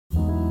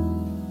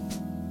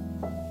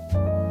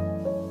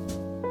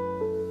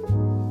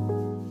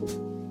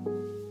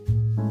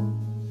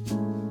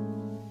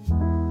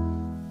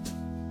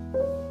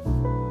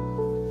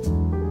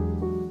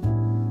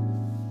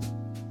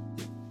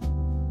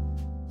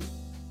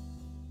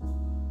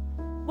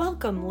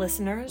Welcome,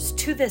 listeners,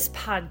 to this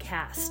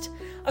podcast,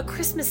 A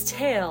Christmas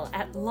Tale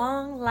at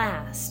Long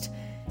Last.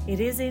 It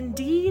is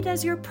indeed,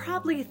 as you're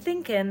probably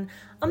thinking,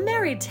 a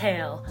merry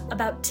tale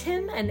about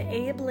Tim and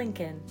Abe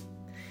Lincoln.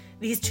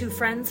 These two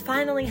friends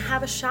finally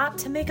have a shot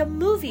to make a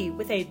movie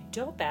with a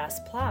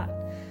dope-ass plot.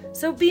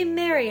 So be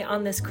merry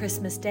on this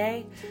Christmas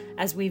day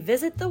as we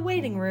visit the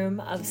waiting room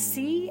of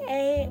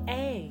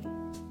CAA.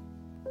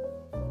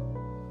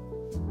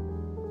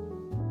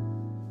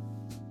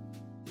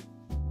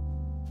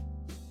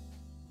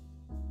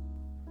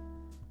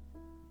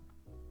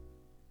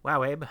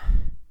 Wow, Abe.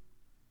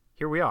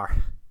 Here we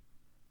are.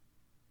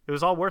 It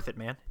was all worth it,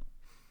 man.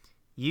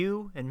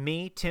 You and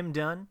me, Tim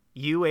Dunn.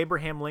 You,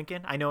 Abraham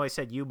Lincoln. I know I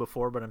said you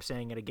before, but I'm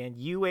saying it again.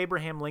 You,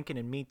 Abraham Lincoln,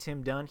 and me,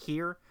 Tim Dunn,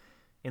 here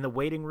in the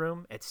waiting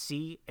room at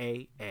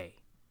CAA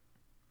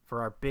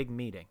for our big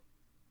meeting.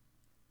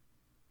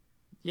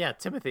 Yeah,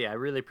 Timothy, I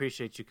really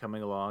appreciate you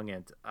coming along,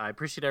 and I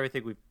appreciate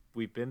everything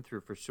we've been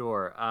through for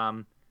sure.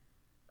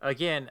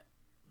 Again,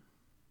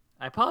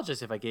 I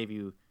apologize if I gave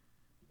you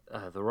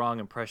the wrong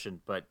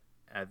impression, but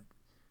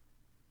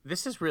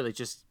this is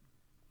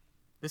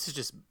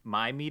just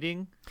my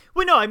meeting.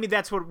 Well, no, I mean,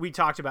 that's what we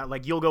talked about.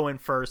 Like, you'll go in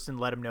first and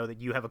let them know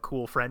that you have a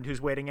cool friend who's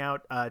waiting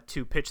out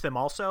to pitch them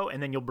also,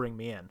 and then you'll bring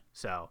me in.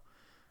 So,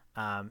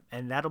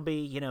 and that'll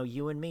be,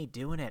 you and me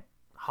doing it.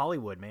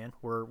 Hollywood, man.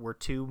 We're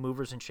two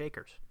movers and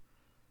shakers.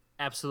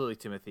 Absolutely,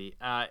 Timothy.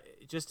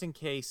 Just in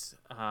case,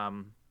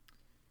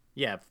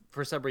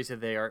 for some reason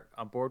they are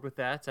on board with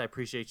that, I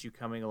appreciate you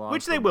coming along.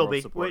 Which they will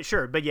be.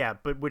 Sure,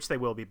 but which they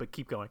will be, but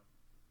keep going.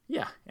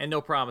 Yeah, and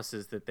no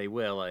promises that they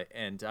will,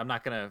 and I'm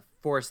not going to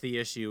force the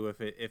issue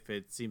if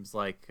it seems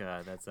like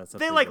that's something.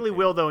 They likely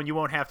will, though, and you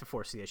won't have to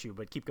force the issue,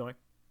 but keep going.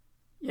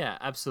 Yeah,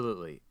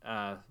 absolutely.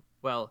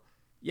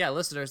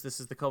 Listeners, this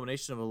is the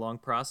culmination of a long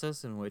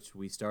process in which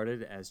we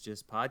started as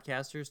just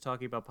podcasters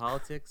talking about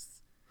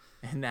politics,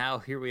 and now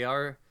here we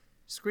are,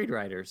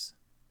 screenwriters.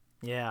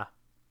 Yeah.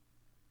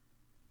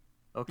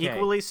 Okay.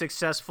 Equally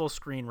successful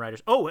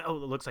screenwriters. Oh, it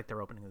looks like they're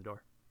opening the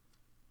door.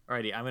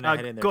 Alrighty, I'm going to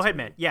head in there. Go ahead,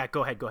 man. Yeah,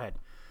 go ahead.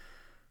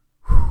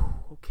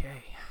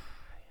 Okay.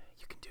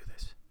 You can do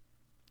this.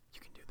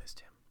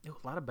 Tim. Ooh,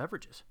 a lot of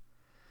beverages.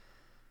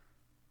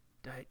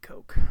 Diet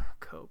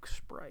Coke,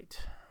 Sprite,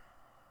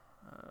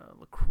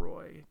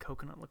 LaCroix,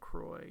 coconut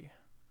LaCroix.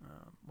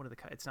 What are the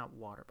it's not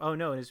water. Oh,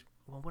 no, it is.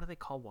 Well, what do they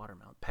call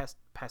watermelon?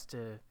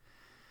 Pasta.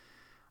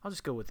 I'll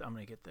just go with, I'm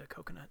going to get the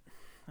coconut.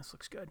 This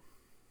looks good.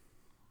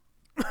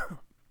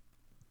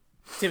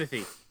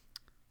 Timothy.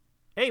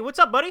 Hey, what's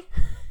up, buddy?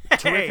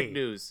 Terrific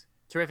news.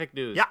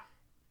 Yeah.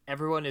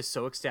 Everyone is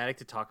so ecstatic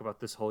to talk about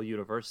this whole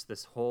universe,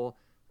 this whole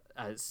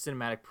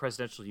cinematic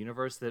presidential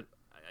universe that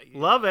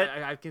love it.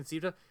 I've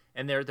conceived of,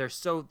 and they're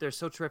so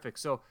terrific.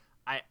 So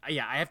I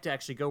have to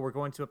actually go. We're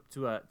going to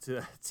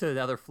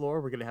the other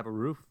floor. We're going to have a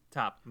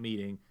rooftop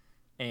meeting.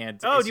 And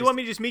do you want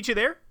me to just meet you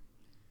there?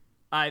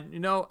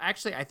 No,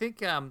 actually, I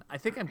think I'm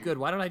good.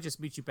 Why don't I just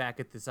meet you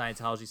back at the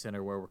Scientology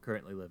Center where we're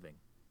currently living?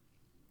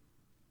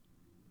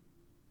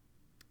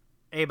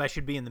 Abe, I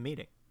should be in the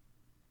meeting.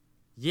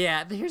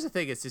 Yeah, here's the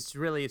thing. It's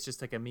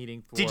just like a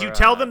meeting for... Did you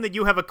tell them that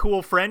you have a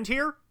cool friend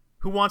here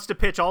who wants to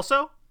pitch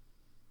also?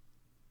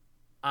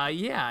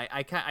 Yeah,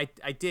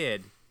 I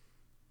did.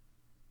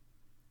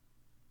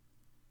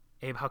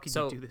 Abe, how could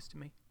you do this to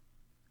me?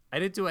 I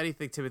didn't do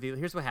anything, Timothy.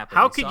 Here's what happened.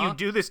 How could you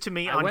do this to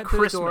me on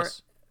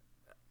Christmas?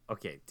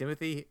 Okay,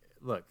 Timothy,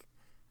 look,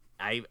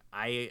 I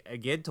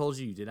again told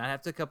you did not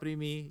have to accompany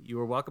me. You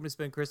were welcome to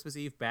spend Christmas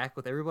Eve back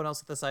with everyone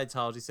else at the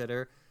Scientology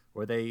Center,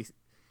 where they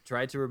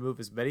tried to remove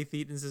as many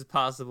thetans as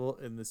possible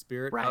in the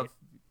spirit of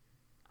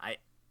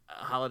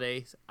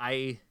holidays.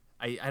 I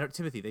don't,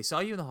 Timothy, they saw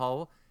you in the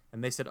hall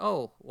and they said,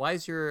 "Oh, why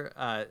is your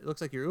it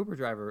looks like your Uber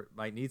driver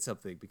might need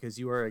something," because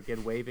you were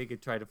again waving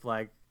and trying to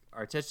flag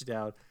our attention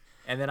down.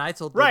 And then I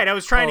told them, I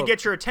was trying to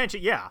get your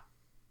attention. Yeah.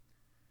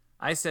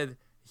 I said,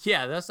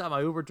 "Yeah, that's not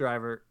my Uber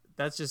driver.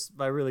 That's just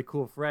my really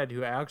cool friend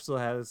who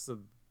actually has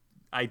some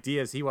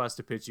ideas he wants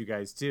to pitch you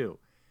guys too."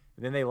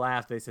 And then they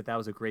laughed. They said that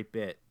was a great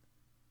bit.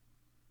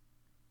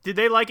 Did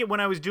they like it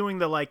when I was doing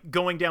the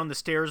going down the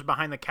stairs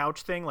behind the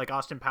couch thing like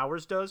Austin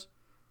Powers does?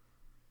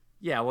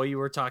 Yeah, well, you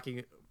were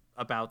talking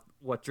about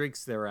what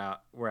drinks were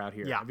out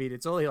here. Yeah. I mean,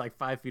 it's only like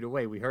 5 feet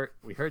away. We heard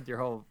your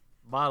whole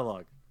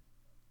monologue.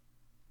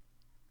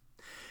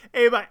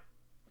 Hey,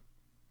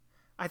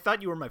 I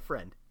thought you were my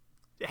friend.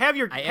 Have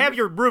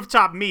your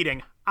rooftop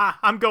meeting.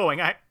 I'm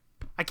going. I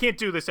can't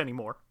do this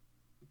anymore.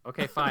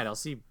 Okay, fine. I'll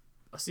see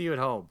you at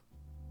home.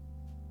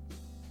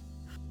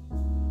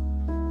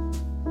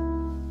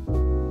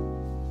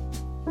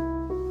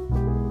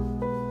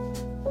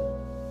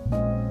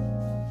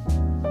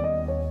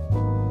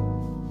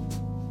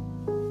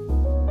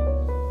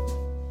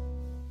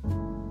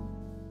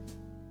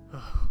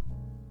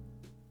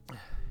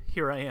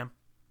 Here I am,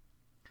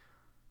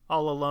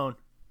 all alone,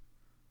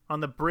 on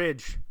the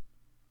bridge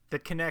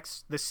that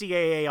connects the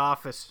CAA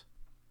office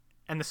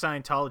and the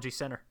Scientology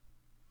Center.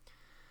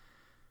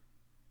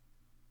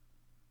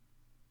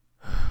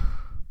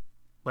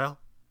 Well,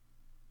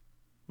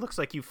 looks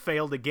like you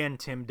failed again,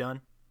 Tim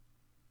Dunn.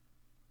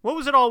 What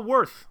was it all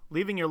worth?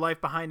 Leaving your life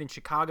behind in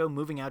Chicago,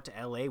 moving out to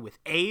L.A. with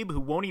Abe, who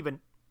won't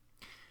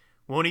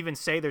even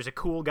say there's a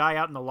cool guy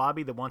out in the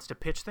lobby that wants to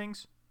pitch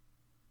things?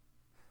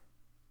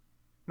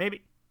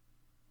 Maybe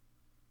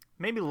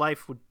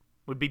life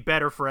would be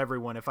better for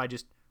everyone if I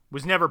just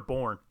was never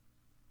born.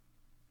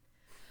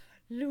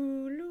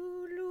 Loo,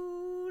 loo,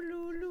 loo,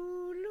 loo,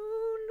 loo,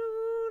 loo, loo,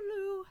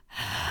 loo.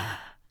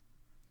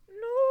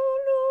 Loo,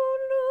 loo,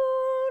 loo,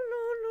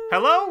 loo, loo,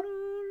 Hello? loo,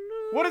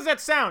 loo. What does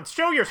that sound?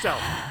 Show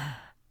yourself.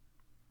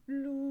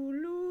 Loo,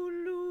 loo,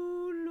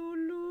 loo, loo,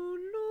 loo,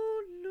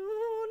 loo,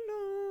 loo,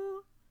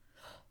 loo.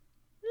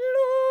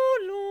 Loo,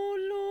 loo,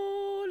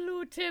 loo,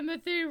 loo.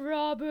 Timothy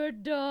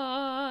Robert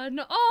Dunn,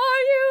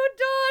 are you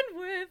done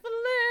with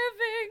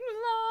living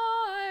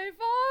life?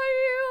 Are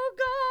you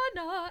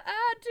gonna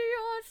add to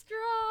your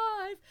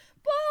strife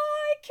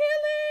by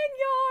killing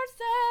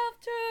yourself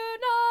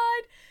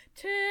tonight?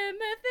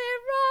 Timothy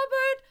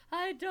Robert,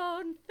 I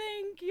don't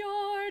think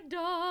you're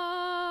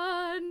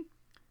done.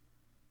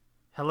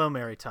 Hello,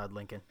 Mary Todd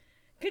Lincoln.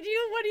 What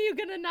are you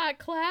gonna not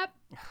clap?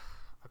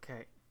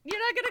 Okay. You're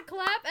not gonna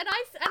clap? And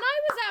I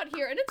was out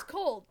here, and it's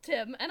cold,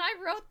 Tim, and I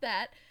wrote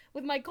that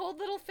with my cold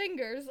little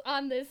fingers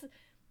on this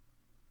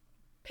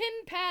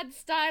pin pad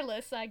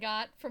stylus I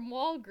got from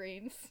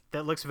Walgreens.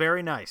 That looks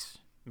very nice,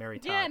 Mary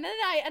Todd. Yeah, and then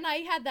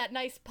I had that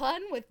nice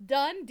pun with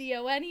Dunn,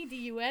 D-O-N-E,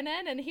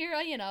 D-U-N-N, and here,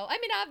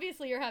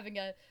 obviously you're having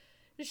a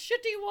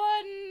shitty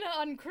one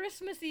on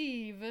Christmas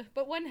Eve,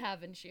 but when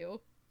haven't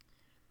you?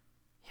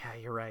 Yeah,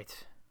 you're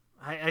right.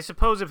 I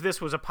suppose if this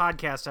was a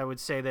podcast, I would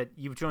say that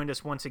you've joined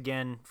us once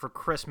again for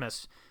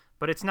Christmas,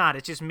 but it's not.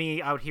 It's just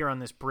me out here on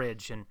this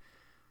bridge, and...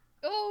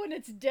 Oh, and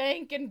it's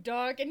dank and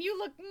dark, and you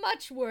look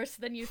much worse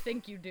than you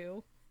think you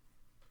do.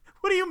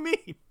 What do you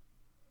mean?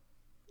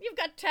 You've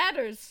got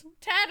tatters.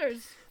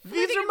 These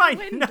flitting are in my... the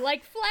wind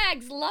like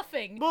flags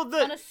luffing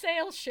on a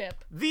sail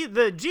ship.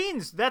 The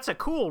jeans, that's a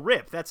cool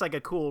rip. That's like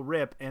a cool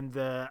rip, and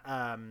the,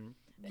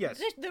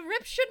 yes. The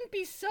rip shouldn't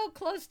be so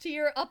close to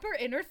your upper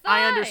inner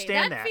thigh. I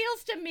understand that. That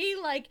feels to me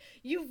like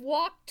you've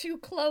walked too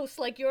close,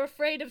 like you're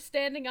afraid of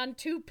standing on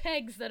two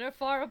pegs that are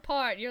far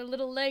apart, your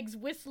little legs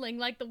whistling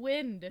like the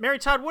wind. Mary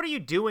Todd, what are you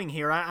doing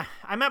here?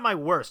 I'm at my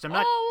worst. I'm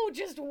not... Oh,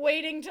 just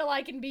waiting till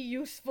I can be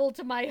useful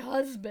to my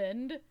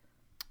husband.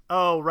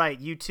 Oh, right,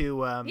 you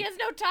two, He has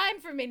no time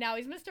for me now.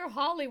 He's Mr.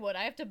 Hollywood.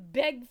 I have to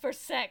beg for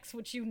sex,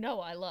 which you know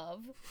I love.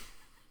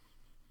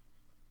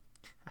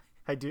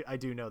 I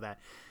do know that.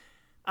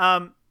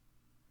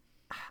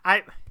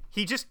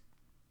 He just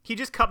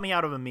cut me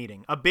out of a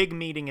meeting, a big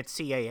meeting at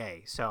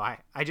CAA. So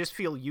I just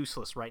feel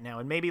useless right now.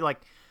 And maybe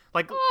like,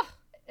 oh,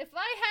 if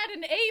I had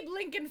an Abe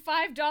Lincoln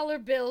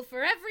 $5 bill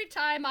for every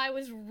time I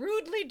was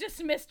rudely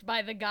dismissed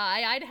by the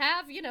guy, I'd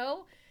have,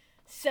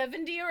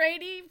 70 or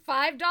 80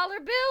 $5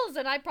 bills,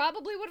 and I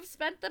probably would have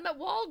spent them at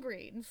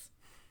Walgreens.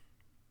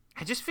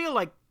 I just feel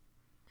like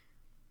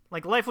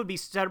life would be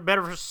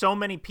better for so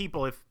many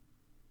people if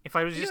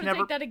I was just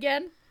never... Take that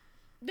again?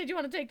 Did you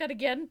want to take that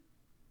again?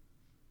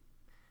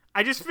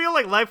 I just feel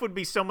like life would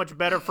be so much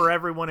better for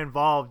everyone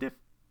involved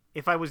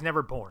if I was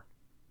never born.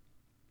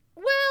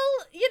 Well,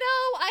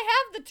 I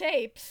have the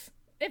tapes.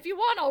 If you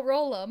want, I'll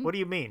roll them. What do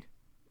you mean?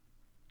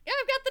 Yeah,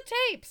 I've got the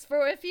tapes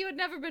for if you had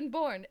never been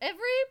born. Every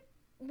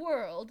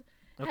world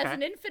has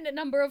an infinite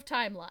number of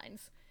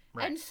timelines.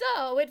 Right. And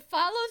so it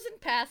follows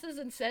and passes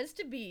and says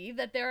to be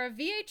that there are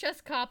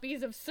VHS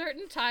copies of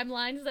certain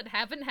timelines that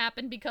haven't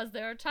happened because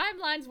there are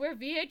timelines where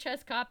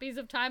VHS copies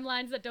of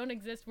timelines that don't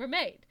exist were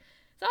made.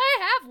 So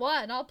I have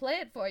one. I'll play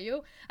it for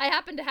you. I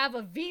happen to have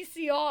a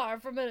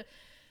VCR from an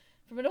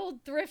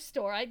old thrift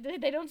store.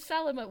 They don't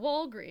sell them at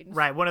Walgreens.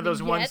 Right, one of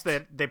those ones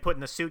that they put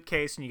in the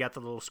suitcase and you got the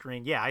little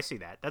screen. Yeah, I see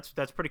that.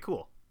 That's pretty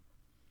cool.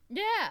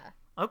 Yeah.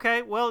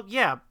 Okay, well,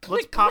 yeah,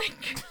 let's Click, pop...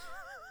 click.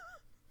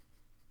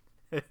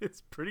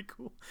 It's pretty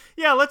cool.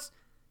 Yeah, let's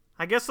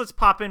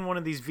pop in one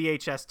of these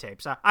VHS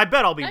tapes. I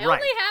bet I'll be right. I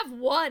only have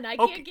one. I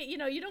Okay. can't get, you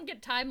don't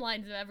get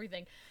timelines of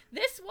everything.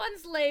 This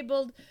one's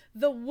labeled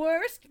the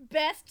worst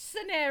best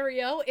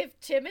scenario if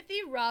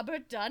Timothy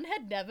Robert Dunn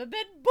had never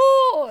been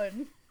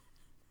born.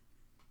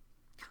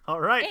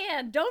 All right.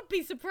 And don't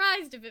be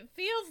surprised if it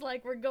feels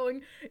like we're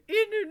going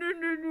in into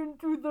the...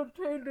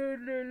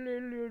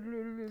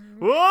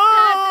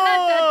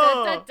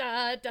 Whoa!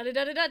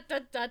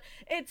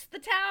 It's the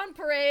town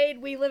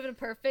parade. We live in a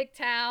perfect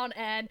town,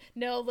 and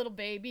no little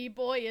baby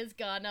boy is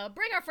gonna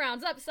bring our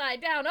frowns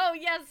upside down. Oh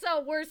yes,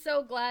 so we're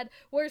so glad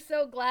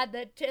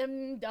that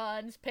Tim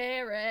Dunn's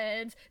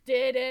parents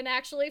didn't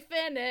actually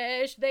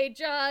finish. They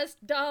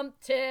just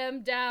dumped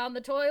Tim down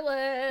the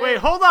toilet. Wait,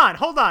 hold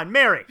on,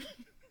 Mary.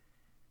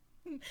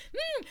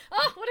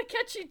 Oh, what a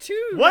catchy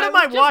tune. What am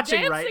I was just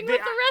watching right? dancing with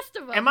the rest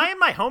of them. Am I in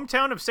my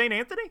hometown of St.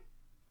 Anthony?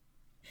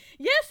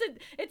 Yes,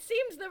 it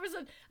seems there was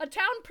a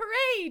town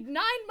parade 9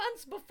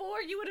 months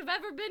before you would have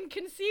ever been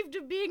conceived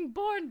of being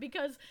born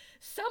because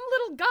some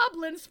little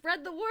goblin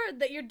spread the word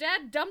that your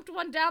dad dumped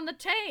one down the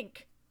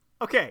tank.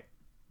 Okay,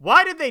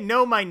 why did they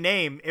know my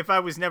name if I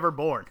was never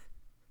born?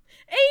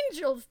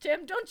 Angels,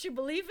 Tim, don't you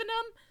believe in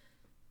them?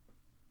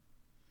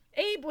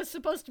 Abe was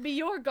supposed to be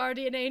your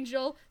guardian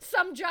angel.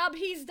 Some job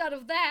he's done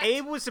of that.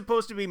 Abe was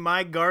supposed to be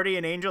my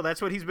guardian angel.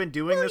 That's what he's been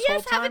doing this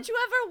whole time? Haven't you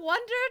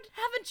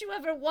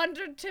ever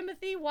wondered,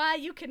 Timothy, why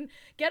you can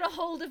get a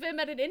hold of him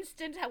at an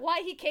instant,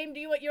 why he came to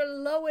you at your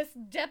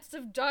lowest depths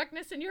of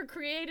darkness in your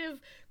creative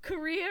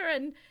career,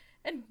 and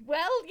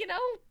well,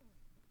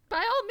 by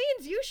all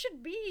means, you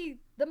should be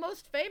the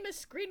most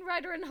famous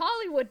screenwriter in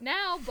Hollywood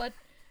now, but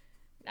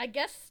I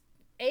guess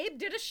Abe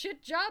did a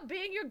shit job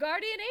being your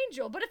guardian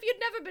angel. But if you'd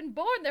never been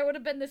born, there would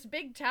have been this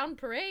big town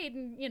parade,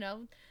 and,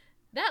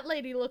 that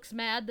lady looks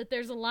mad that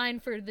there's a line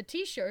for the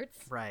t-shirts.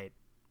 Right.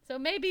 So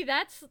maybe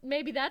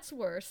that's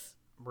worse.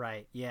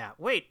 Right, yeah.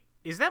 Wait,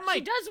 is that my...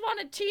 She does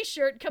want a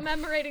t-shirt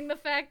commemorating the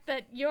fact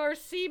that your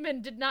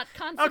semen did not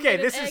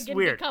consummate an egg and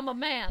become a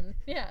man.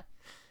 Yeah.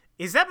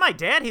 Is that my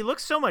dad? He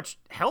looks so much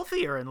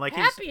healthier and like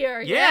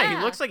happier. Yeah,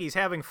 he looks like he's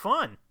having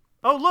fun.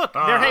 Oh, look,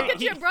 look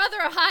at your brother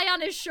high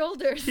on his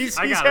shoulders. He's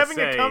having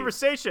a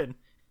conversation.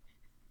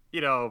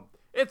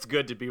 It's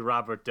good to be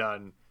Robert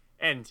Dunn,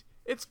 and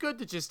it's good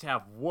to just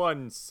have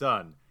one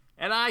son.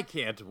 And I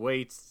can't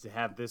wait to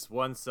have this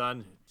one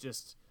son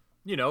just,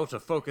 to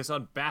focus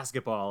on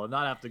basketball and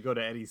not have to go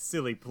to any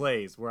silly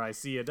plays where I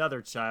see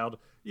another child,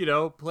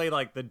 play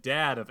like the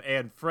dad of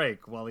Anne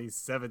Frank while he's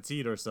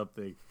 17 or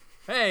something.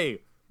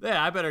 Hey,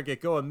 I better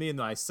get going. Me and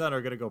my son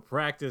are going to go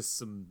practice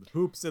some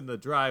hoops in the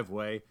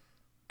driveway.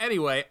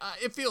 Anyway,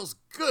 it feels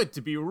good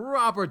to be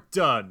Robert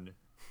Dunn.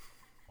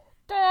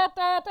 It's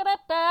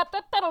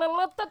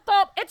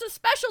a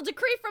special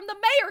decree from the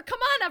mayor. Come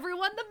on,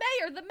 everyone.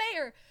 The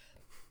mayor.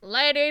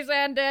 Ladies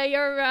and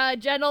your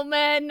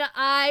gentlemen,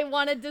 I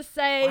wanted to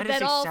say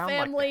that all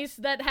families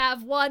that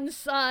have one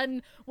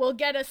son will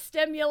get a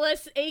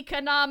stimulus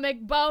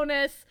economic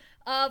bonus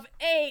of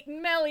 $8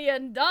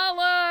 million.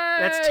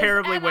 That's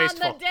terribly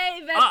wasteful. On the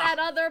day that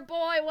other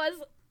boy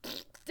was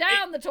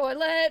down the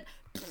toilet,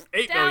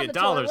 $8 million.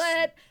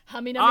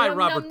 I,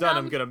 Robert Dunn,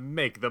 am gonna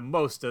make the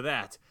most of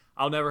that.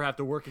 I'll never have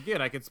to work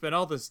again. I can spend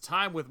all this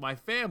time with my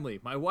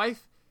family, my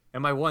wife,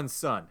 and my one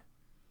son.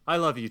 I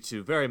love you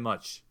two very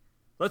much.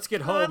 Let's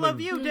get home. I love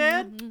you,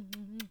 Dad.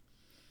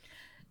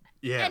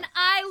 Yeah. And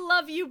I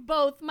love you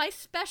both, my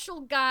special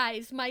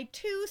guys, my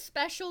two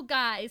special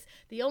guys.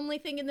 The only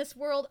thing in this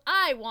world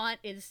I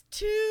want is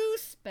two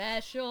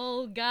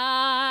special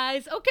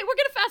guys. Okay, we're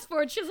gonna fast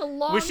forward. She has a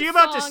long Was she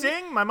about song. to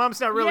sing? My mom's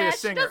not really a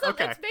singer.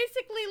 Okay. It's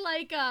basically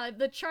like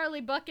the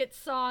Charlie Bucket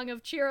song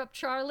of Cheer Up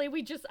Charlie.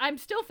 I'm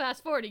still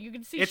fast forwarding. You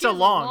can see it's she has a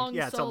long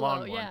solo. it's a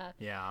long one.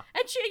 Yeah.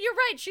 And you're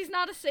right, she's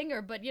not a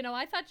singer, but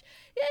I thought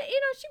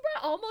she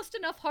brought almost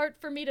enough heart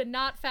for me to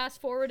not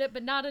fast forward it,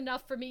 but not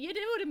enough for me. It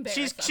would embarrass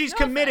us. She's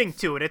committing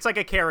to it. It's like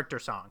a character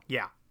song.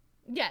 Yeah.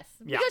 Yes.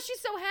 Yeah. Because she's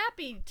so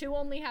happy to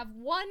only have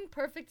one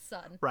perfect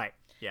son. Right.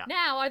 Yeah.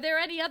 Now, are there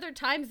any other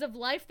times of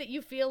life that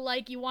you feel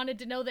like you wanted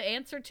to know the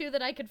answer to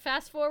that I could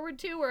fast forward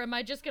to? Or am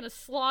I just going to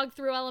slog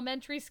through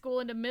elementary school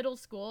into middle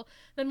school,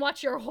 then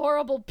watch your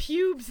horrible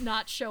pubes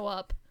not show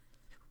up?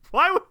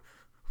 Why would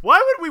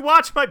we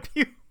watch my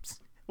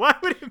pubes? Why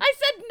would it... I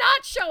said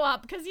not show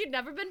up because you'd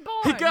never been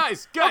born. Hey,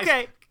 guys.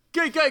 Okay.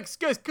 Guys,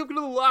 come to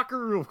the locker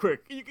room real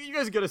quick. You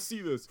guys gotta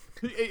see this.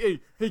 Hey,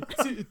 Tim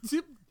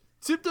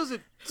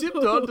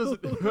Dunn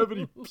doesn't have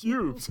any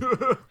pubes.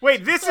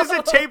 Wait, this is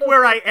a tape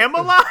where I am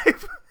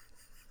alive?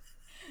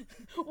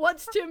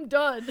 What's Tim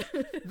Dunn?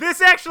 This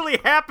actually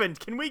happened.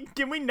 Can we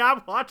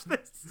not watch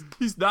this?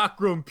 He's not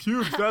grown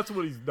pubes. That's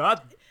what he's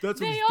not. That's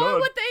what he's done. They are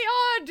what they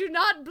are. Do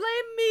not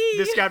blame me.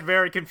 This got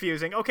very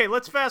confusing. Okay,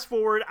 let's fast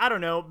forward. I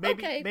don't know.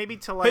 Maybe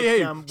to like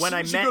when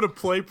I met. You go to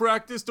play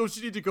practice. Don't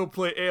you need to go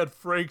play Anne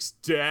Frank's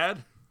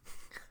dad?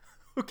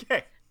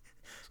 Okay.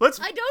 I don't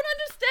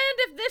understand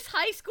if this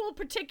high school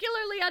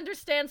particularly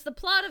understands the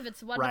plot of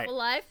It's a Wonderful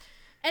Life.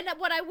 And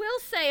what I will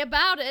say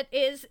about it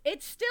is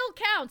it still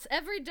counts.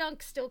 Every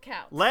dunk still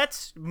counts.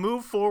 Let's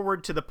move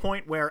forward to the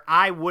point where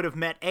I would have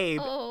met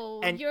Abe.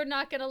 Oh, and you're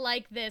not going to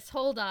like this.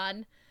 Hold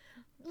on.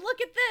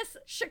 Look at this.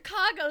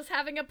 Chicago's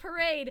having a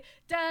parade.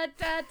 Da,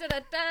 da, da,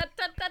 da, da,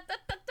 da, da,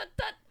 da, da,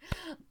 da.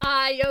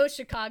 I.O.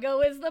 Chicago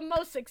is the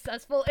most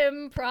successful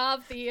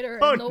improv theater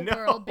in the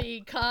world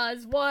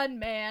because one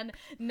man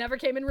never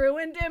came and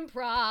ruined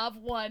improv.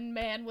 One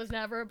man was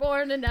never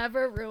born and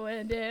never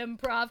ruined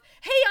improv.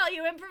 Hey, all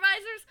you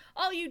improvisers,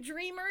 all you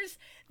dreamers,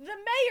 the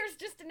mayor's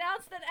just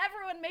announced that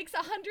everyone makes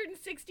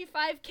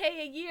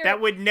 $165K a year.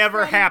 That would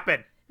never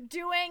happen.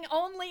 Doing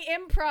only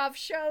improv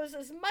shows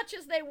as much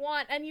as they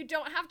want, and you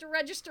don't have to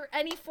register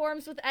any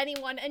forms with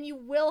anyone, and you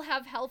will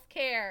have health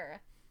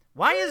care.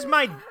 Why is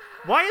my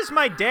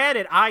dad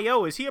at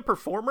I.O.? Is he a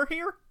performer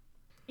here?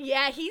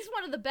 Yeah, he's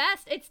one of the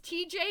best. It's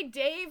TJ,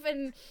 Dave,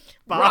 and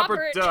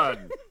Robert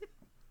Dunn.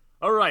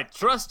 All right,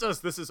 trust us.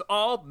 This is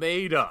all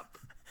made up.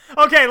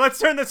 Okay, let's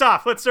turn this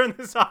off.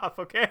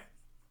 Okay?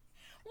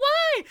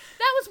 Why?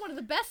 That was one of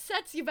the best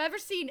sets you've ever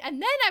seen. And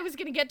then I was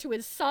going to get to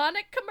his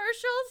Sonic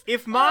commercials.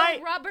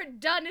 Robert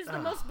Dunn is the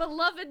most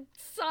beloved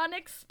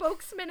Sonic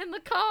spokesman in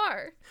the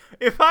car.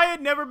 If I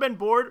had never been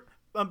born,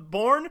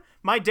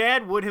 my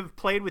dad would have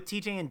played with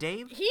TJ and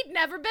Dave? He'd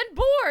never been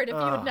bored if you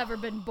had never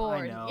been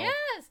born. I know.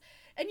 Yes.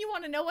 And you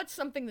want to know what's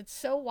something that's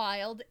so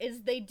wild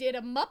is they did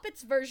a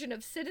Muppets version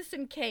of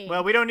Citizen Kane.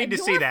 Well, we don't need to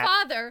see that. Your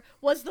father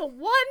was the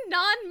one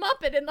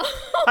non-Muppet in the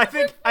whole I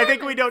think we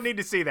performance. don't need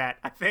to see that.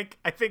 I think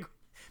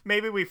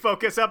maybe we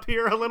focus up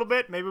here a little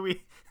bit. Maybe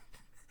we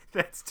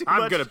that's too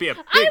I'm much. gonna be a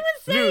I big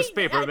was saying,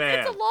 newspaper man.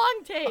 It's a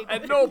long tape.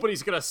 And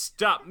nobody's gonna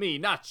stop me.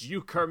 Not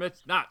you,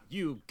 Kermit. Not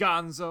you,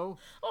 Gonzo.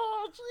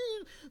 Oh,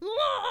 gee.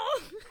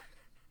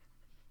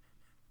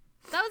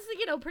 That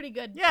was, pretty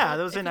good. Yeah,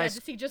 that was if a you nice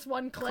had to see just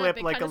one clip,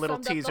 it like a kinda little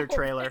summed up the teaser whole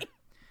trailer. thing.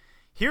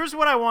 Here's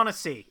what I want to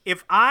see.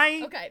 If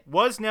I Okay.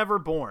 was never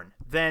born,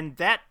 then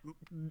that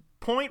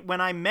point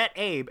when I met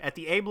Abe at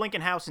the Abe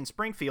Lincoln House in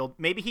Springfield,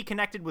 maybe he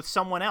connected with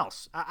someone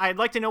else. I'd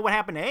like to know what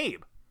happened to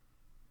Abe.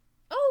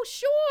 Oh,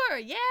 sure,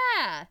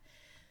 yeah.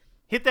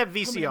 Hit that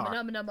VCR.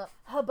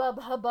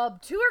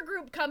 Hubbub. Tour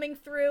group coming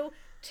through.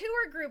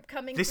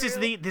 This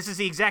is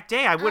the exact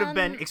day I would have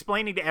been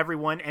explaining to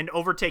everyone and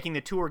overtaking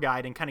the tour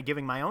guide and kind of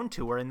giving my own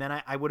tour, and then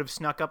I would have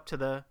snuck up to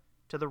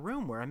the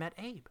room where I met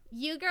Abe.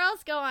 You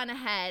girls go on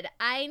ahead.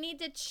 I need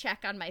to check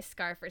on my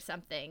scarf or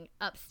something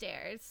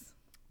upstairs.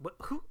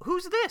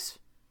 Who's this?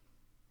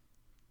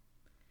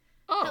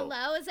 Oh.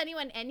 Hello, is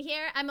anyone in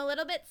here? I'm a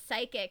little bit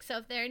psychic, so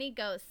if there are any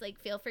ghosts,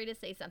 feel free to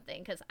say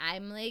something, because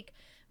I'm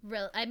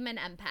I'm an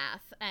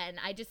empath, and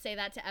I just say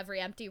that to every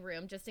empty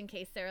room just in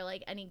case there are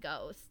any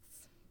ghosts.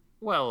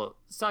 Well,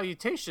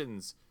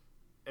 salutations.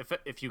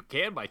 If you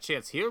can by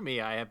chance hear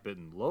me, I have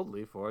been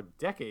lonely for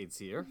decades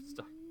here.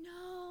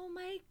 No,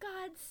 my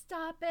God,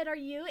 stop it. Are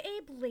you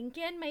Abe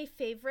Lincoln, my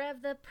favorite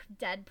of the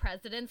dead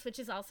presidents, which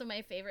is also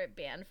my favorite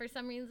band for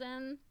some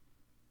reason?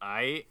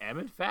 I am,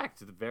 in fact,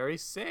 the very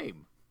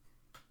same.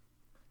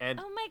 And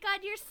Oh my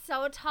God, you're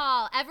so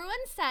tall. Everyone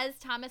says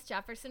Thomas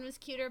Jefferson was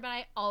cuter, but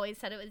I always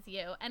said it was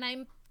you, and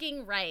I'm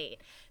fucking right.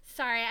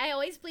 Sorry, I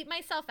always bleep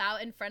myself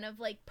out in front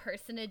of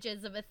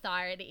personages of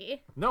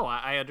authority. no,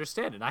 I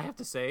understand. And I have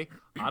to say,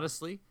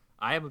 honestly,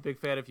 I am a big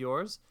fan of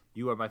yours.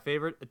 You are my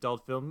favorite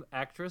adult film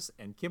actress,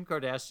 and Kim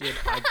Kardashian.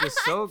 I'm just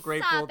so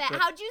grateful. Stop it.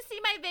 How'd you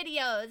see my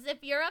videos? If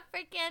you're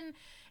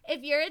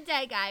a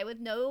dead guy with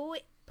no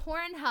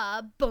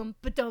Pornhub, boom,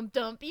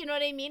 ba-dum-dump, you know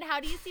what I mean? How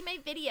do you see my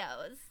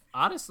videos?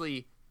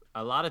 Honestly,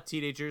 a lot of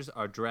teenagers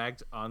are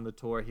dragged on the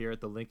tour here at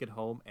the Lincoln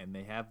home, and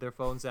they have their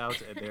phones out,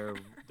 and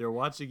they're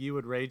watching you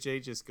and Ray J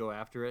just go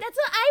after it. That's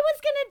what I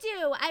was gonna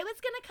do. I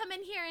was gonna come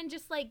in here and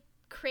just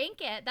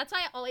crank it. That's why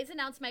I always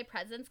announce my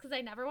presence, because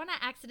I never want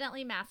to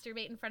accidentally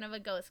masturbate in front of a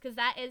ghost, because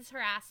that is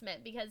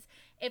harassment. Because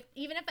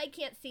even if I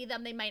can't see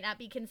them, they might not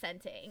be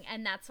consenting,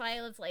 and that's why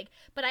I was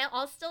but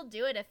I'll still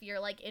do it if you're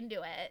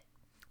into it.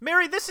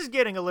 Mary, this is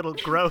getting a little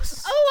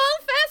gross. Oh,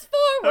 I'll fast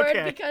forward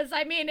Okay. because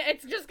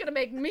it's just gonna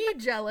make me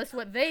jealous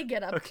what they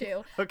get up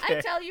to. Okay.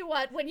 I tell you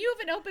what, when you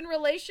have an open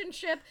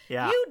relationship,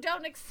 Yeah. you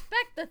don't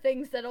expect the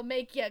things that'll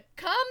make you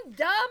come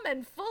dumb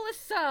and full of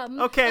some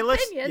Okay,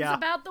 opinions yeah.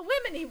 about the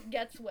women he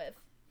gets with.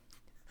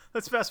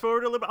 Let's fast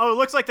forward a little bit. Oh, it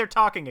looks like they're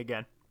talking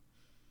again.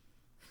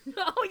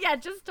 Oh yeah,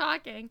 just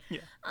talking.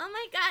 Yeah. Oh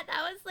my God,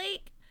 that was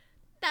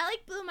that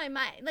blew my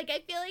mind. I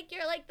feel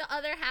you're the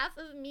other half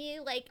of me,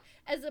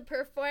 as a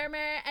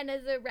performer and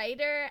as a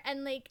writer,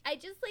 and I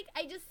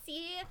just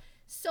see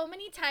so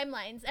many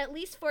timelines, at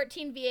least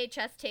 14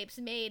 VHS tapes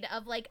made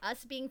of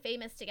us being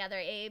famous together,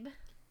 Abe.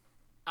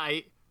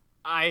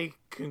 I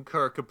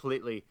concur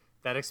completely.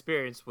 That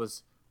experience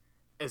was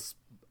as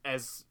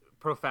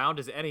profound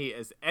as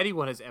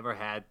anyone has ever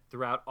had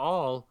throughout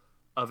all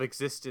of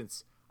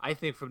existence. I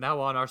think from now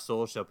on our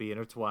souls shall be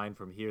intertwined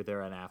from here,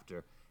 there, and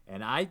after.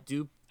 And I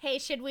do. Hey,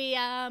 should we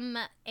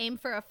aim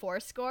for a 4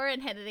 score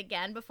and hit it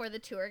again before the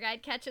tour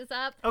guide catches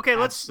up? Okay,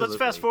 let's Absolutely.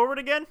 fast forward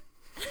again.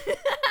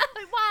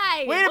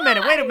 Why? Wait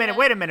a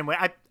minute.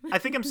 Why? I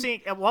think I'm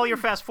seeing while you're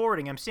fast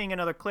forwarding, I'm seeing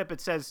another clip.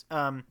 It says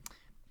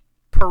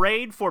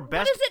parade for What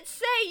best. does it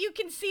say? You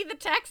can see the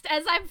text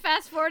as I'm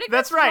fast forwarding.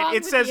 That's What's wrong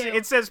right. with you?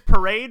 It says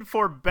parade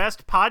for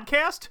best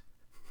podcast.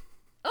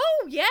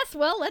 Oh, yes.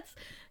 Well, let's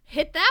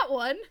hit that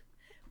one.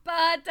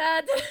 But,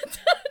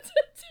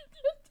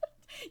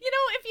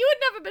 if you had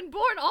never been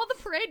born, all the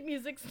parade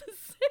music's the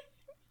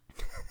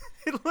same.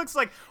 It looks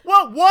like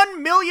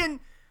 1 million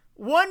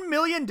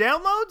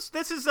downloads.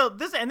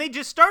 This and they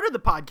just started the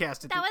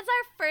podcast. That was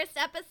our first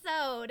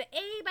episode.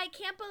 Abe, I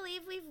can't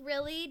believe we've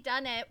really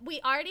done it.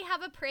 We already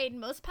have a parade.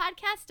 Most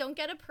podcasts don't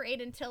get a parade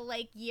until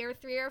year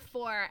 3 or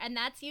 4, and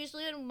that's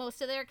usually when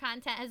most of their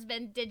content has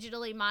been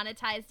digitally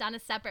monetized on a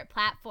separate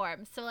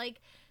platform. So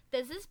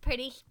this is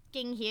pretty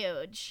fucking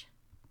huge.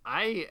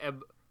 I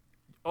am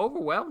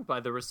overwhelmed by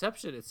the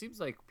reception. It seems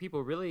like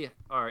people really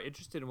are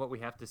interested in what we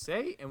have to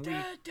say, and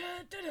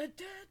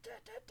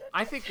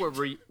I think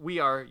we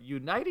are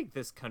uniting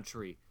this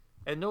country,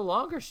 and no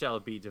longer shall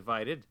it be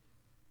divided.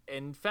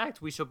 In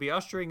fact, we shall be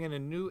ushering in a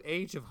new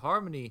age of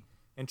harmony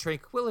and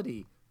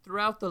tranquility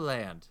throughout the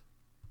land.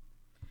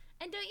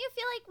 And don't you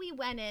feel like we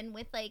went in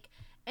with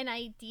an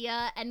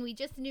idea, and we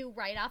just knew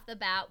right off the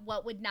bat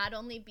what would not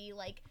only be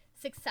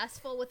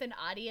successful with an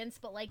audience,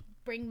 but like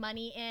bring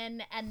money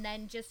in, and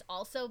then just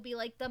also be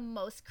like the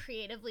most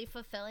creatively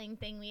fulfilling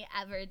thing we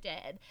ever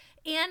did.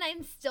 And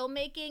I'm still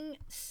making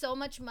so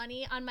much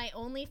money on my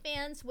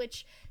OnlyFans,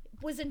 which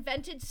was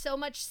invented so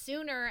much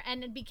sooner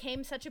and it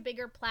became such a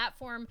bigger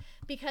platform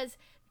because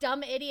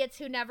dumb idiots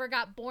who never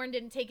got born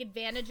didn't take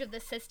advantage of the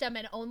system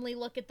and only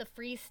look at the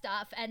free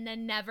stuff and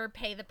then never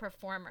pay the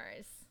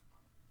performers.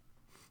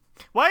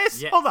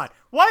 Hold on.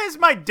 Why is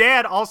my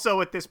dad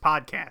also at this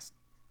podcast?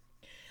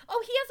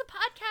 Oh, he has a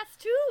podcast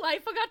too. I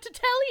forgot to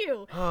tell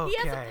you. Okay. He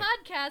has a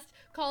podcast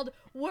called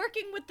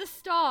Working with the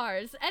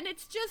Stars, and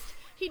it's just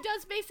he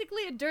does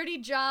basically a Dirty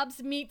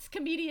Jobs meets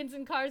comedians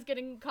in cars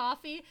getting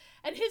coffee.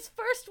 And his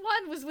first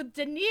one was with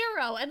De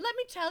Niro, and let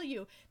me tell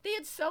you, they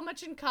had so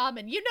much in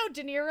common. You know,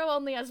 De Niro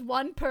only has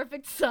one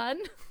perfect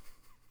son.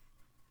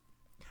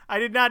 I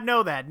did not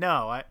know that.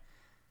 No,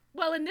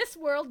 Well, in this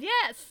world,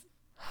 yes.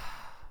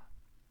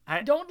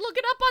 Don't look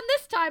it up on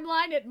this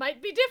timeline. It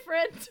might be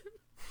different.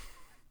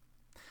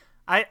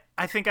 I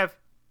think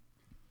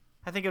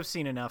I've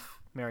seen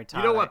enough, Mary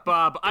Todd. You know what,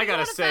 Bob? I gotta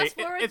wanna say, fast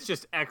forward? it's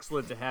just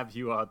excellent to have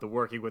you on the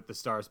Working with the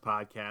Stars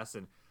podcast,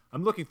 and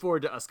I'm looking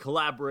forward to us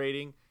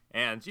collaborating,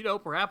 and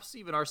perhaps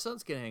even our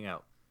sons can hang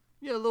out.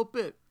 Yeah, a little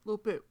bit.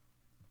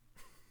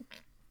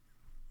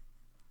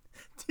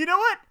 You know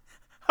what?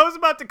 I was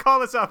about to call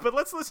this off, but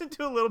let's listen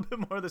to a little bit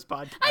more of this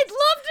podcast. I'd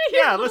love to hear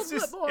Yeah, a little let's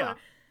just- bit more. yeah.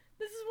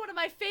 This is one of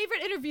my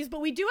favorite interviews,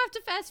 but we do have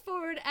to fast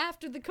forward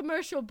after the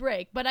commercial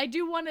break. But I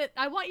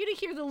want you to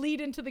hear the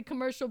lead into the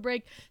commercial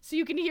break so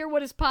you can hear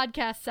what his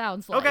podcast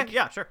sounds like. Okay,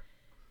 yeah, sure.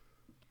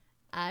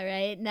 All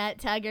right, Nut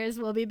Tuggers,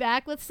 we'll be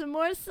back with some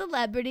more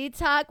celebrity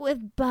talk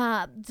with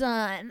Bob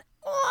Dunn.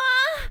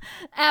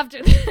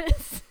 After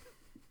this.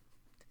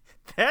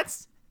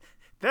 That's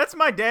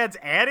my dad's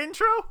ad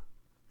intro?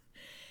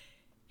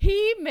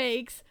 He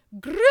makes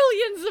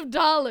grillions of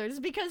dollars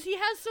because he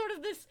has sort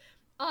of this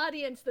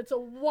audience that's a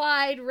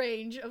wide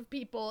range of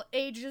people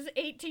ages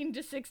 18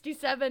 to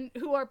 67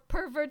 who are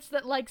perverts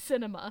that like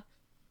cinema.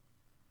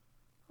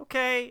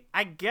 Okay,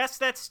 I guess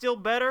that's still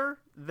better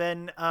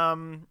than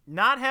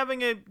not having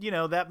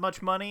that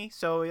much money.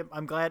 So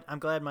I'm glad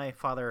my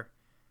father.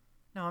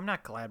 No, I'm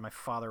not glad my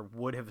father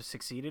would have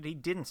succeeded. He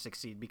didn't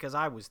succeed because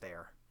I was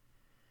there.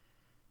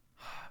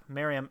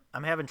 Mary,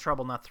 I'm having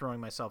trouble not throwing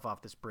myself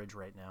off this bridge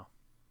right now.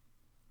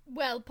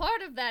 Well,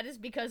 part of that is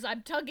because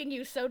I'm tugging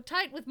you so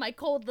tight with my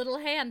cold little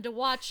hand to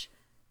watch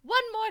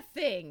one more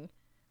thing.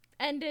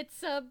 And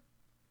it's a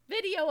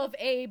video of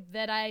Abe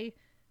that I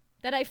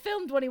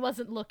filmed when he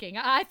wasn't looking.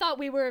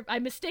 I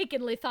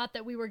mistakenly thought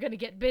that we were going to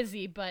get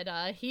busy, but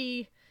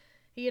he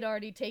had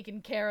already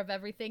taken care of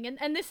everything.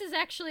 And this is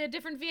actually a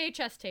different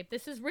VHS tape.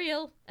 This is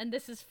real, and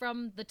this is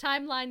from the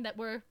timeline that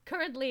we're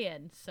currently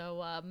in.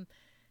 So,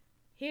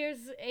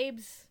 here's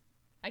Abe's,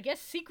 I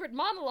guess, secret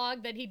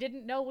monologue that he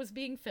didn't know was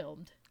being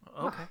filmed.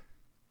 Okay.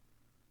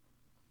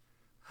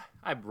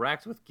 I'm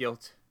racked with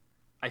guilt.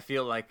 I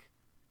feel like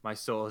my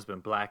soul has been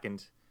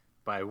blackened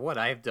by what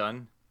I have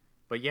done,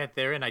 but yet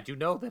therein I do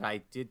know that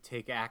I did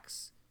take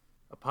acts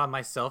upon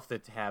myself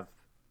that have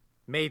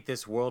made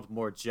this world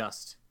more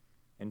just.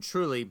 And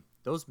truly,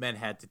 those men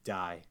had to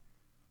die.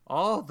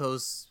 All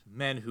those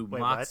men who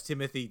mocked what?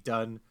 Timothy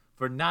Dunn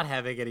for not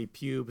having any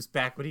pubes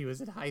back when he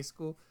was in high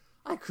school,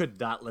 I could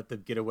not let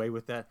them get away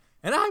with that.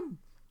 And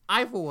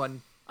I for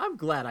one, I'm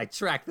glad I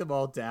tracked them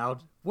all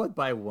down, one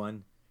by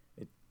one,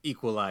 and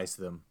equalized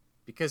them.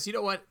 Because you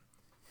know what?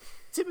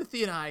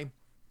 Timothy and I,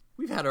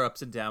 we've had our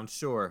ups and downs,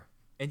 sure.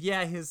 And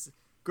yeah, his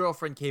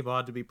girlfriend came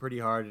on to me pretty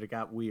hard and it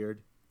got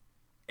weird.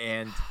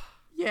 And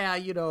yeah,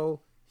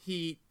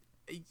 he's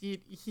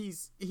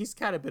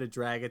kind of been a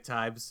drag at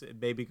times and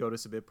maybe go to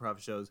some improv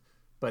shows.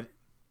 But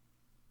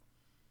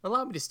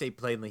allow me to state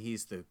plainly,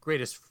 he's the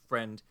greatest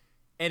friend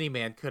any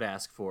man could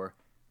ask for.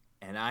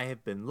 And I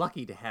have been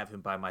lucky to have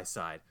him by my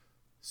side.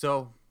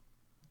 So,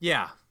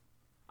 yeah,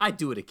 I'd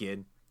do it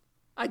again.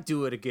 I'd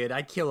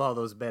kill all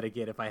those men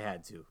again if I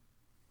had to.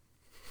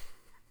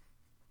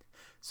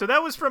 So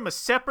that was from a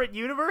separate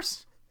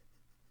universe?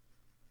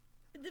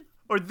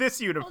 Or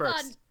this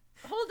universe?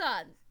 Hold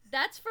on.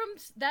 That's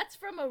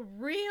from a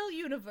real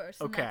universe.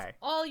 And Okay. That's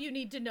all you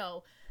need to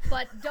know.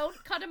 But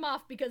don't cut him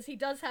off because he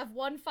does have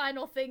one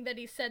final thing that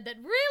he said that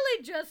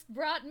really just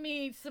brought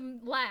me some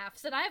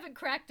laughs, and I haven't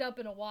cracked up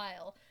in a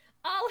while.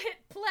 I'll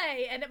hit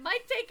play, and it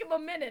might take him a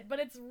minute, but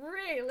it's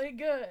really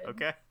good.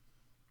 Okay.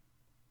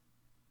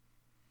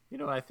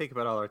 I think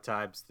about all our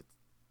times that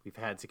we've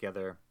had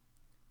together.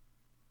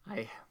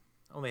 I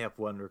only have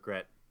one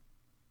regret.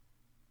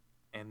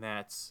 And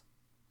that's...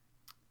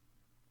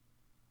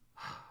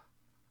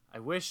 I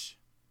wish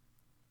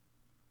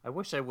I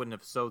wouldn't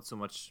have sowed so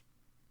much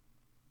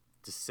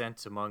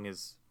dissent among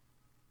his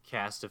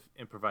cast of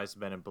improvised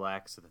men in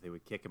black so that they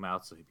would kick him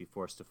out so he'd be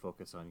forced to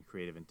focus on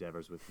creative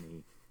endeavors with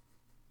me.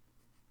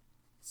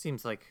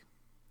 Seems like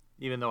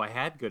even though I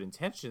had good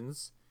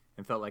intentions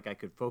and felt like I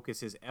could focus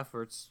his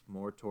efforts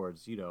more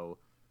towards,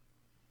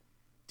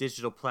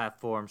 digital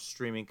platforms,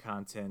 streaming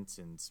content,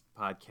 and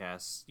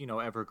podcasts,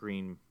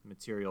 evergreen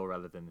material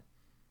rather than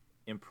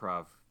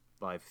improv,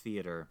 live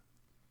theater,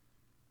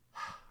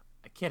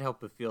 I can't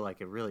help but feel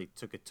like it really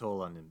took a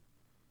toll on him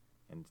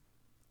and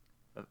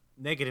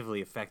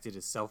negatively affected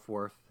his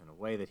self-worth in a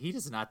way that he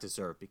does not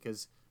deserve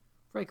because,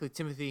 frankly,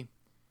 Timothy,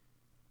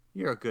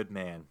 you're a good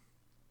man.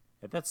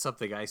 And that's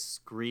something I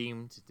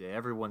screamed to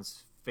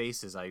everyone's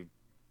face as I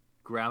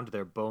ground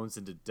their bones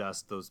into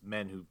dust, those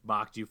men who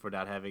mocked you for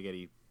not having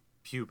any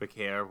pubic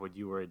hair when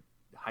you were in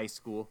high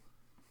school.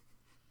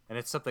 And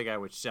it's something I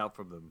would shout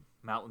from the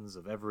mountains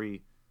of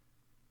every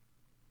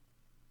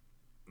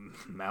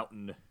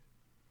mountain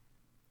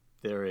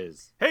there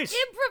is. Hey,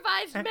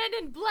 Improvised Men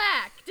in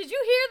Black. Did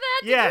you hear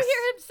that? Yes. Did you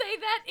hear him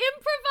say that?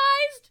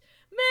 Improvised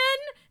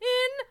Men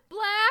in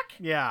Black.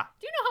 yeah.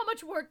 Do you know how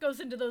much work goes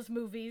into those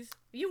movies?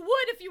 You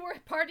would if you were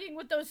partying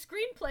with those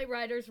screenplay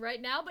writers right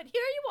now, but here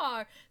you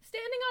are,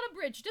 standing on a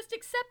bridge, just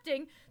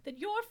accepting that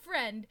your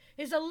friend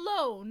is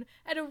alone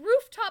at a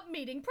rooftop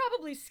meeting,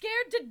 probably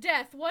scared to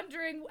death,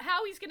 wondering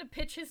how he's going to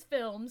pitch his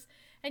films,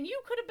 and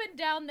you could have been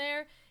down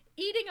there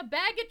eating a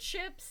bag of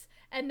chips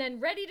and then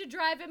ready to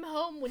drive him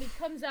home when he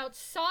comes out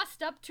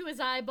sauced up to his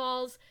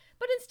eyeballs,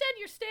 but instead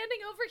you're standing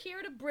over here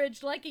at a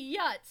bridge like a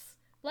yutz,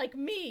 like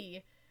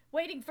me,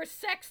 waiting for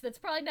sex that's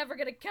probably never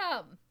going to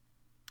come.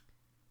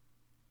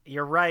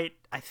 You're right.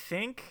 I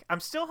think I'm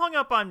still hung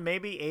up on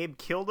maybe Abe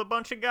killed a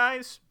bunch of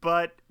guys,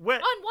 but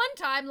what? On one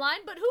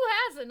timeline, but who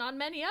hasn't on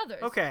many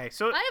others? Okay,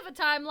 so I have a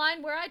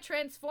timeline where I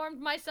transformed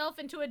myself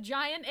into a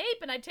giant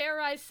ape and I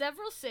terrorized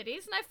several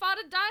cities and I fought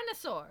a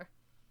dinosaur.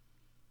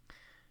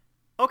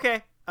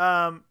 okay,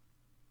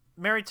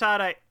 Mary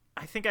Todd,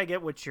 I think I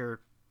get what you're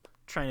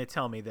trying to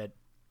tell me that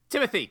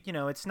Timothy!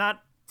 it's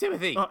not.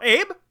 Timothy! Oh,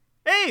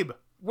 Abe.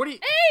 What are you...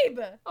 Abe!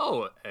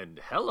 Oh, and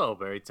hello,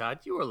 Mary Todd.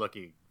 You are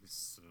looking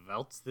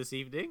svelte this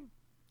evening.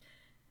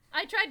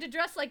 I tried to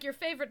dress like your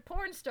favorite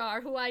porn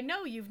star who I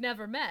know you've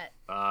never met.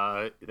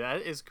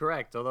 That is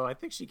correct, although I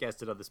think she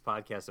guessed it on this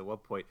podcast at one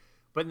point.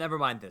 But never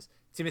mind this.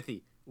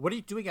 Timothy, what are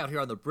you doing out here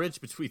on the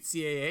bridge between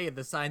CAA and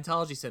the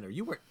Scientology Center?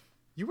 You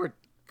weren't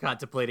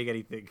contemplating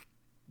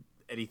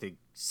anything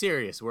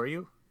serious, were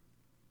you?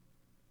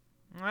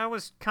 I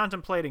was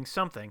contemplating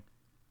something.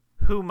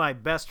 Who my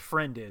best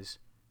friend is.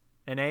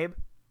 And Abe,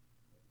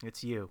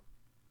 it's you.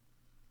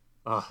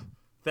 Oh,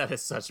 that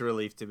is such a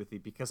relief, Timothy,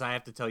 because I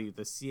have to tell you,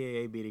 the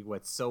CAA meeting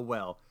went so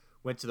well.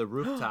 Went to the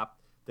rooftop.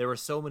 There were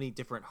so many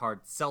different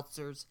hard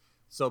seltzers,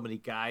 so many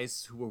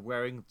guys who were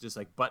wearing just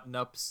like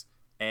button-ups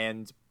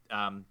and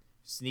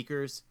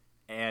sneakers.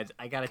 And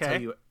I got to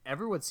tell you,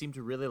 everyone seemed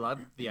to really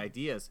love the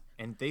ideas.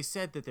 And they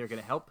said that they're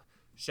going to help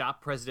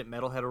shop President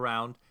Metalhead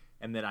around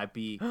and that I'd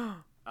be,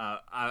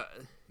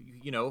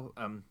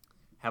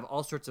 have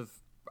all sorts of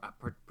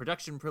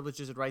production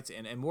privileges and rights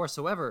and more.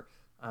 Soever,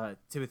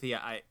 Timothy,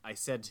 I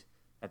said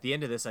at the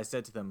end of this, I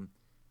said to them,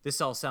 this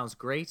all sounds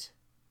great,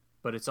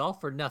 but it's all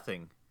for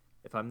nothing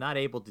if I'm not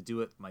able to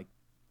do it with my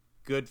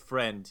good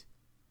friend,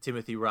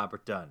 Timothy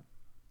Robert Dunn.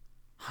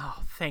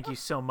 Oh, thank you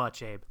so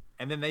much, Abe.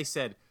 And then they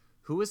said,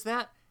 who is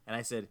that? And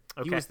I said,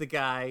 he Okay. was the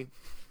guy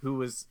who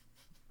was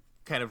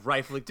kind of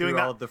rifling Doing through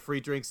the- all of the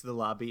free drinks in the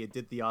lobby and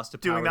did the Austin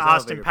Doing the Powers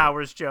Austin elevator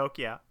Powers joke,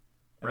 yeah.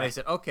 And I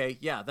said, okay,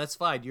 yeah, that's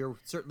fine. You're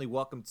certainly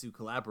welcome to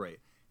collaborate.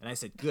 And I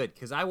said, good,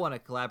 because I want to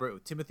collaborate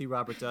with Timothy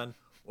Robert Dunn,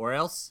 or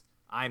else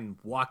I'm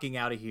walking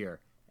out of here.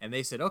 And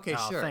they said, okay,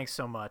 Oh, sure. thanks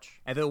so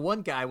much. And then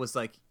one guy was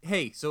like,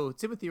 hey, so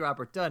Timothy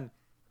Robert Dunn,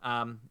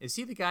 is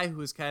he the guy who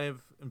was kind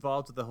of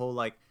involved with the whole,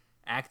 like,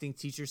 acting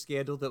teacher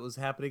scandal that was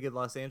happening in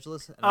Los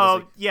Angeles? And I Oh,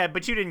 was like, yeah,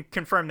 but you didn't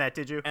confirm that,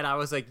 did you? and I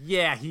was like,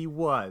 yeah, he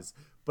was.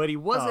 But he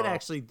wasn't Oh.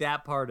 actually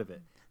that part of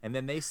it. And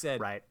then they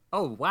said, Right.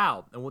 oh,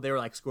 wow. And they were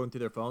like scrolling through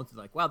their phones and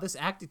like, wow, this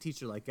acting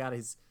teacher like got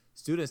his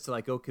students to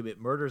like go commit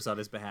murders on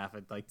his behalf.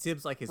 And like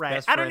Tim's like his Right.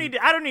 best I friend.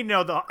 don't need to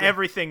know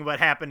everything what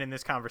happened in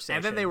this conversation.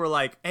 And then they were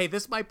like, hey,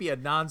 this might be a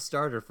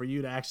non-starter for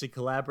you to actually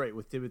collaborate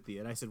with Timothy.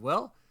 And I said,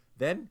 well,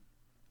 then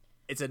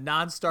it's a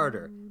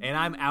non-starter and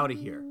I'm out of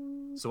here.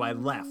 So I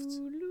left.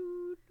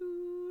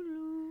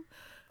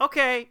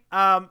 Okay.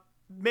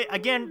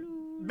 Again,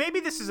 maybe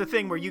this is a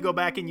thing where you go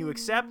back and you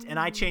accept, and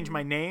I change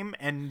my name,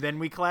 and then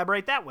we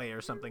collaborate that way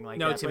or something like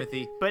No, that.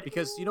 Timothy. but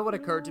Because you know what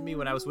occurred to me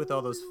when I was with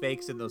all those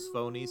fakes and those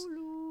phonies?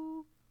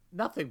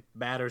 Nothing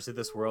matters in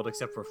this world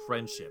except for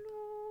friendship.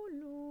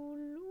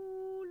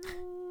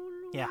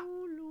 yeah,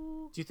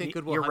 Do you think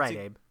Goodwill you're Hunting?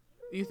 right, Abe.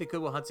 Do you think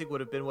Goodwill Hunting would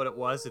have been what it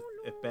was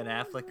if Ben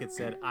Affleck had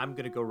said, I'm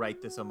going to go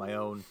write this on my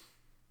own,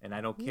 and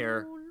I don't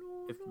care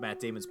if Matt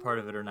Damon's part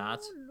of it or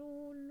not?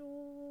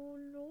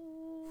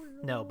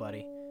 No,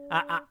 buddy.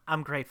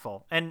 I'm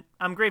grateful, and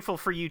I'm grateful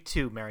for you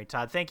too, Mary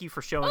Todd. Thank you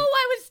for showing. Oh,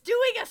 I was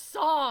doing a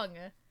song.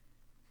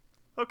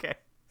 Okay.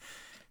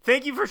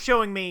 Thank you for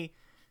showing me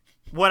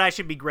what I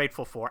should be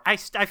grateful for. I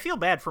feel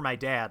bad for my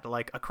dad,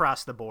 like,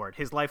 across the board.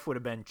 His life would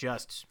have been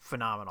just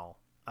phenomenal.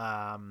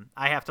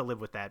 I have to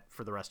live with that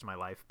for the rest of my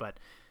life, but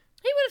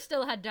He would have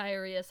still had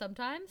diarrhea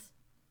sometimes.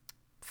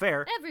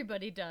 fair.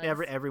 Everybody does.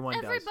 Everyone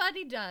does.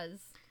 Everybody does.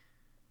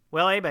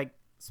 Well, Abe, I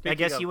Speaking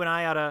guess of- you and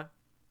I ought to...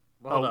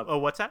 Well, hold up. Oh,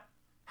 what's that?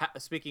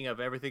 Speaking of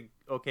everything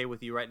okay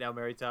with you right now,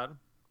 Mary Todd?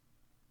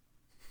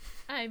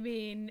 I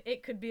mean,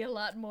 it could be a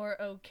lot more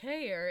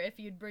okayer if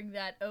you'd bring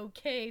that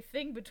okay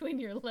thing between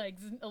your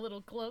legs a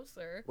little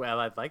closer. Well,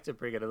 I'd like to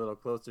bring it a little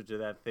closer to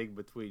that thing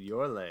between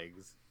your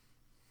legs.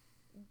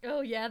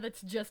 Oh yeah,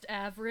 that's just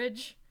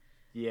average.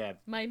 Yeah,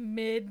 My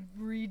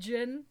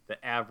mid-region.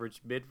 the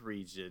average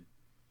mid-region.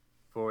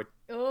 For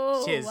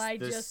Oh, 'tis I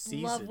the just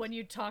love season. when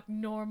you talk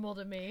normal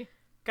to me.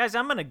 Guys,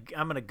 I'm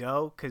gonna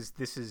go because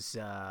this is.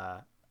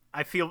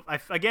 I feel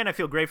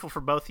grateful for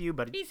both of you,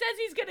 but He says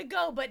he's gonna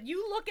go, but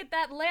you look at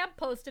that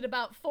lamppost in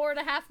about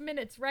 4.5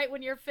 minutes, right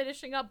when you're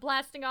finishing up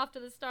blasting off to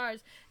the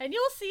stars, and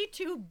you'll see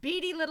two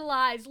beady little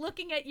eyes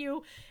looking at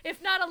you,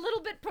 if not a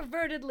little bit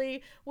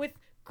pervertedly, with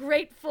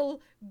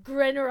grateful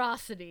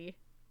generosity.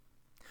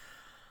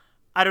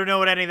 I don't know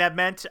what any of that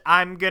meant.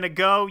 I'm gonna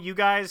go. You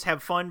guys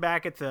have fun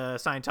back at the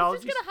He's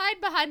Scientology. just gonna hide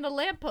behind the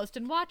lamppost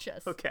and watch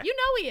us. Okay. You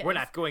know he is. We're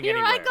not going Here I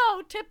anywhere.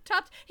 go, tip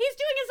tops. He's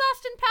doing his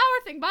Austin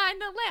Power thing behind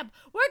the lamp.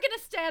 We're gonna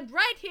stand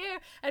right here,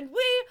 and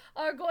we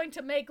are going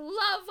to make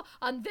love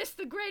on this,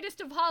 the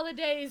greatest of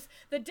holidays,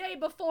 the day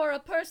before a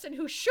person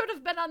who should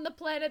have been on the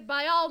planet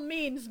by all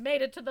means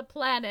made it to the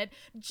planet.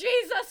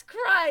 Jesus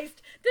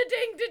Christ!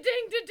 Da-ding,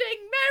 da-ding,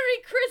 da-ding!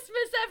 Merry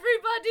Christmas,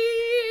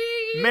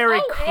 everybody!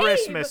 Merry Oh, Abe!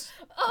 Christmas.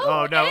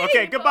 Oh, no. Abe!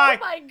 Okay, goodbye.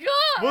 Oh my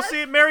God! We'll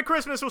see. Merry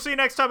Christmas. We'll see you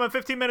next time on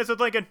 15 Minutes with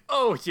Lincoln.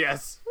 Oh,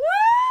 yes.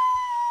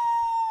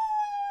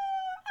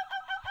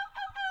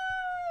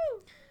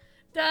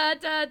 Da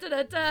da da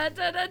da da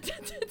da da da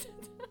da.